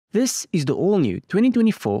This is the all-new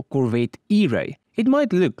 2024 Corvette E Ray. It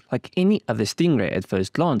might look like any other Stingray at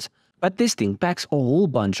first glance, but this thing packs a whole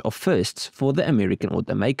bunch of firsts for the American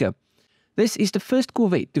automaker. This is the first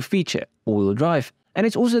Corvette to feature all-wheel drive, and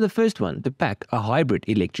it's also the first one to pack a hybrid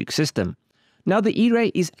electric system. Now the E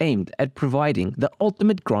Ray is aimed at providing the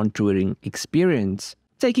ultimate Grand Touring experience,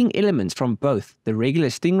 taking elements from both the regular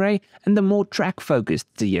Stingray and the more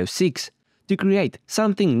track-focused Z06 to create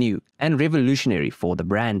something new and revolutionary for the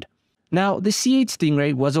brand. Now, the C8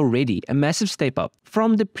 Stingray was already a massive step up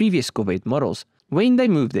from the previous Corvette models when they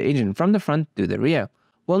moved the engine from the front to the rear.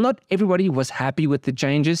 While not everybody was happy with the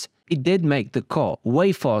changes, it did make the car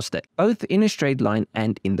way faster, both in a straight line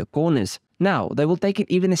and in the corners. Now, they will take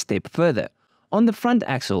it even a step further. On the front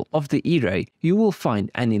axle of the E Ray, you will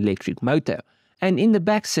find an electric motor, and in the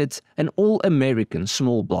back sits an all-American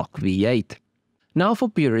small block V8. Now for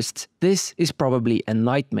purists, this is probably a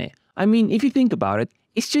nightmare. I mean, if you think about it,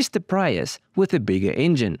 it's just the Prius with a bigger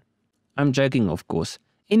engine. I'm joking, of course.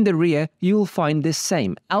 In the rear, you'll find the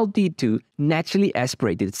same LT2 naturally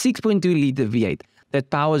aspirated 6.2-litre V8 that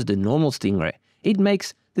powers the normal Stingray. It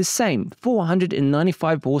makes the same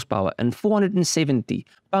 495 horsepower and 470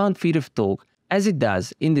 pound-feet of torque as it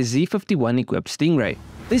does in the Z51 equipped Stingray.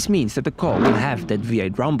 This means that the car will have that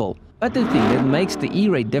V8 rumble, but the thing that makes the E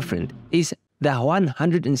Ray different is the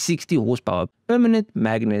 160 horsepower permanent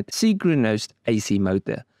magnet synchronous AC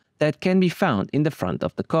motor that can be found in the front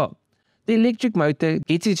of the car. The electric motor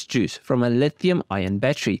gets its juice from a lithium-ion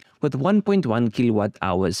battery with 1.1 kilowatt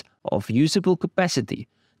hours of usable capacity.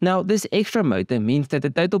 Now, this extra motor means that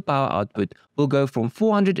the total power output will go from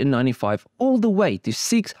 495 all the way to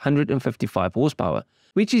 655 horsepower,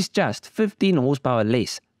 which is just 15 horsepower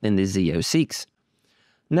less than the Z06.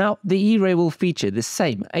 Now, the E Ray will feature the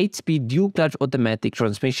same 8-speed dual-clutch automatic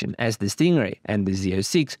transmission as the Stingray and the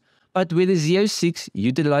Z06, but where the Z06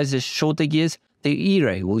 utilizes shorter gears, the E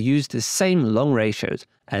Ray will use the same long ratios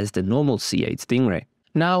as the normal C8 Stingray.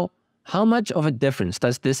 Now, how much of a difference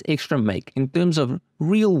does this extra make in terms of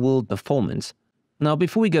real-world performance? Now,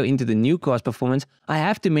 before we go into the new car's performance, I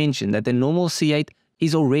have to mention that the normal C8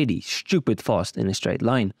 is already stupid fast in a straight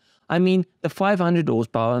line. I mean, the 500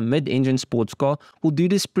 horsepower mid-engine sports car will do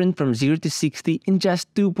the sprint from 0 to 60 in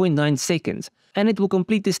just 2.9 seconds, and it will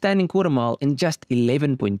complete the standing quarter mile in just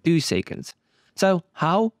 11.2 seconds. So,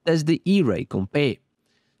 how does the E Ray compare?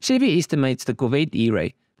 Chevy estimates the Corvette E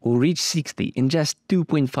Ray will reach 60 in just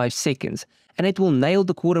 2.5 seconds, and it will nail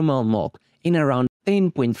the quarter mile mark in around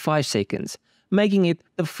 10.5 seconds, making it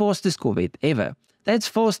the fastest Corvette ever. That's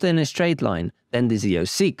faster in a straight line than the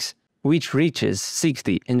Z06, which reaches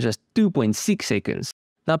 60 in just 2.6 seconds.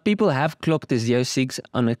 Now, people have clocked the Z06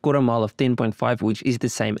 on a quarter mile of 10.5, which is the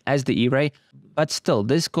same as the E Ray, but still,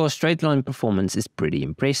 this car's straight line performance is pretty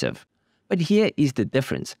impressive. But here is the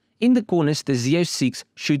difference. In the corners, the Z06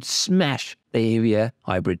 should smash the heavier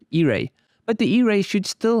hybrid E Ray, but the E Ray should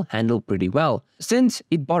still handle pretty well, since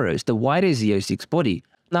it borrows the wider Z06 body.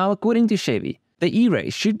 Now, according to Chevy, the E Ray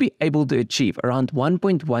should be able to achieve around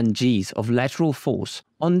 1.1 Gs of lateral force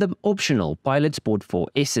on the optional Pilot Sport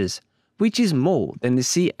 4Ss, which is more than the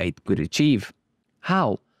C8 could achieve.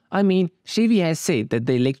 How? I mean, Chevy has said that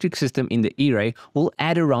the electric system in the E Ray will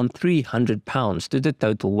add around 300 pounds to the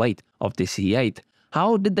total weight of the C8.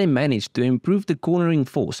 How did they manage to improve the cornering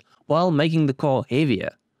force while making the car heavier?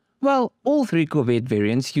 Well, all three Corvette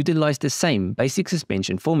variants utilize the same basic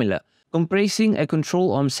suspension formula, compressing a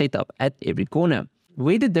control arm setup at every corner.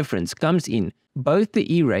 Where the difference comes in, both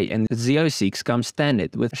the E Ray and the Z06 come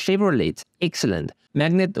standard with Chevrolet's excellent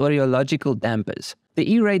magnetorological dampers. The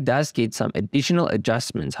E Ray does get some additional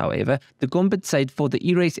adjustments, however, to compensate for the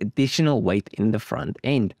E Ray's additional weight in the front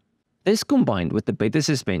end. This combined with the better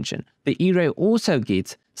suspension, the E Ray also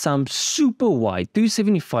gets some super wide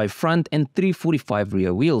 275 front and 345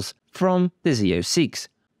 rear wheels from the Z06.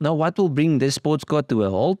 Now, what will bring this sports car to a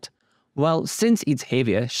halt? Well, since it's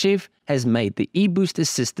heavier, Chev has made the e-boost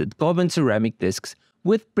assisted carbon ceramic discs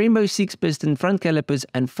with Brembo 6-piston front calipers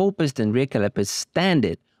and 4-piston rear calipers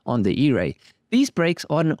standard on the E Ray. These brakes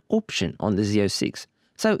are an option on the Z06,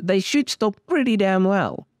 so they should stop pretty damn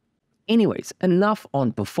well. Anyways, enough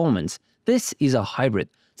on performance. This is a hybrid,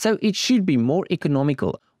 so it should be more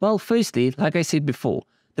economical. Well, firstly, like I said before,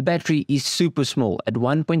 the battery is super small at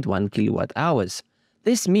 1.1 kilowatt hours.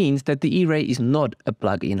 This means that the E Ray is not a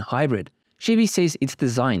plug-in hybrid. Chevy says it's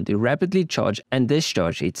designed to rapidly charge and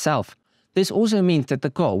discharge itself. This also means that the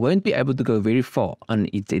car won't be able to go very far on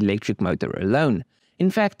its electric motor alone. In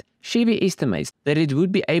fact, Chevy estimates that it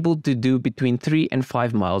would be able to do between 3 and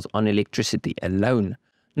 5 miles on electricity alone.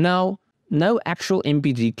 Now, no actual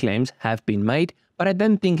MPG claims have been made, but I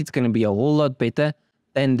don't think it's going to be a whole lot better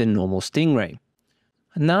than the normal Stingray.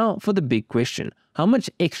 Now for the big question, how much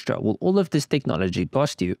extra will all of this technology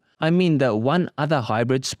cost you? I mean the one other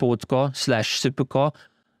hybrid sports car / supercar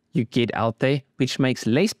you get out there, which makes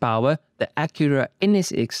less power, the Acura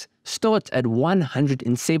NSX starts at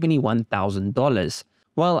 $171,000.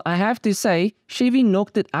 Well, I have to say, Chevy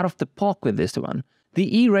knocked it out of the park with this one.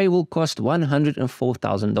 The E Ray will cost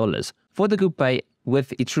 $104,000 for the coupe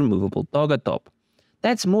with its removable targa top.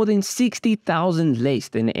 That's more than $60,000 less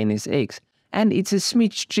than the NSX, and it's a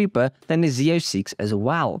smidge cheaper than the Z06 as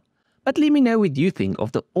well. But let me know what you think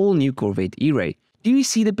of the all-new Corvette E Ray. Do you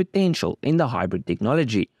see the potential in the hybrid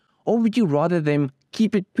technology? Or would you rather them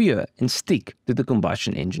keep it pure and stick to the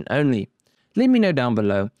combustion engine only? Let me know down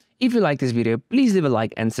below. If you like this video, please leave a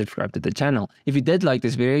like and subscribe to the channel. If you did like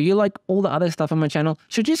this video, you like all the other stuff on my channel,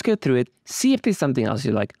 so just go through it, see if there's something else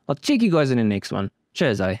you like. I'll check you guys in the next one.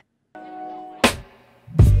 Cheers, eh?